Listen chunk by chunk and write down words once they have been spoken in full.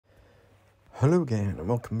Hello again and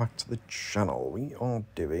welcome back to the channel. We are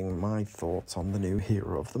doing my thoughts on the new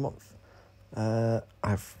hero of the month.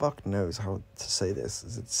 I fuck knows how to say this.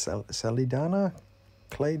 Is it Celidana?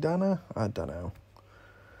 Claydana? I don't know.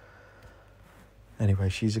 Anyway,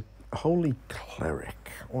 she's a holy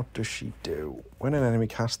cleric. What does she do? When an enemy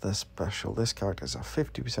casts their special, this character has a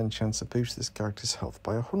 50% chance to boost this character's health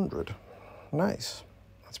by 100. Nice.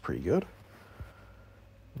 That's pretty good.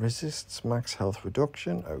 Resists max health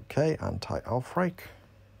reduction. Okay, anti-Alfreik.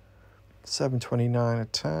 729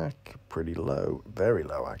 attack. Pretty low. Very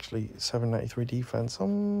low, actually. 793 defense.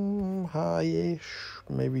 High-ish.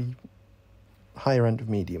 Maybe higher end of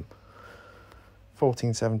medium.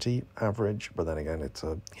 1470 average. But then again, it's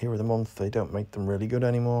a hero of the month. They don't make them really good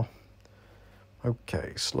anymore.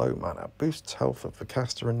 Okay, slow mana. Boosts health of the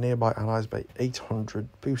caster and nearby allies by 800.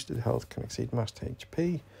 Boosted health can exceed master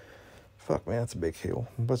HP. Fuck me, that's a big heal.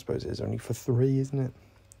 But I suppose it is only for 3, isn't it?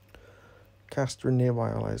 Caster and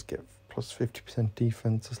nearby allies get plus 50%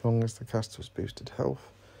 defense as long as the caster's boosted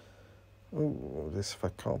health. Ooh, this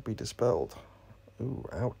effect can't be dispelled. Ooh,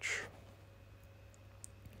 ouch.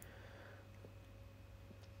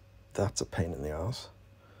 That's a pain in the ass.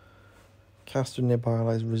 Caster and nearby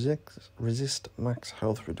allies resist max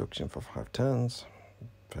health reduction for 5 turns.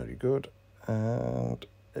 Very good. And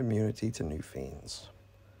immunity to new fiends.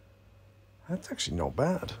 That's actually not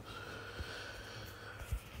bad.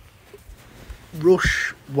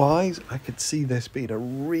 Rush-wise, I could see this being a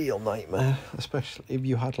real nightmare, especially if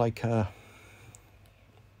you had like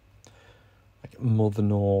Mother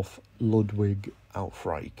North, Ludwig,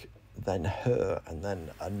 Alfreik, then her, and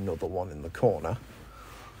then another one in the corner.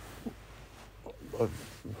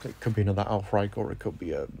 It could be another Alfreik, or it could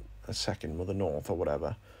be a second Mother North or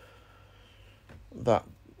whatever. That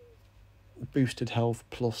boosted health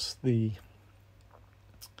plus the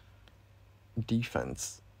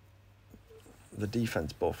defense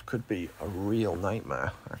buff could be a real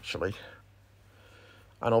nightmare, actually.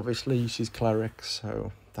 And obviously she's cleric,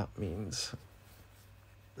 so that means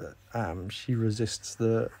that she resists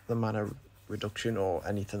the mana reduction or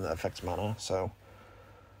anything that affects mana, so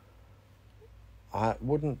it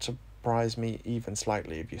wouldn't surprise me even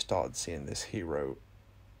slightly if you started seeing this hero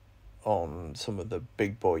on some of the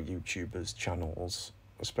big boy YouTubers' channels,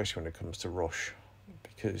 especially when it comes to Rush,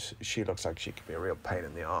 because she looks like she could be a real pain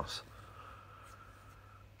in the arse.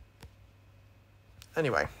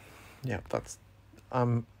 Anyway, yeah, that's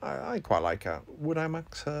I quite like her. Would I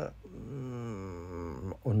max her?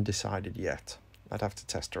 Undecided yet. I'd have to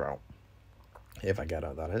test her out if I get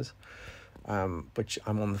her, that is. But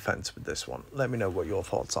I'm on the fence with this one. Let me know what your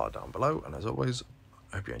thoughts are down below, and as always,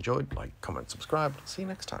 I hope you enjoyed. Like, comment, subscribe. See you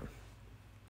next time.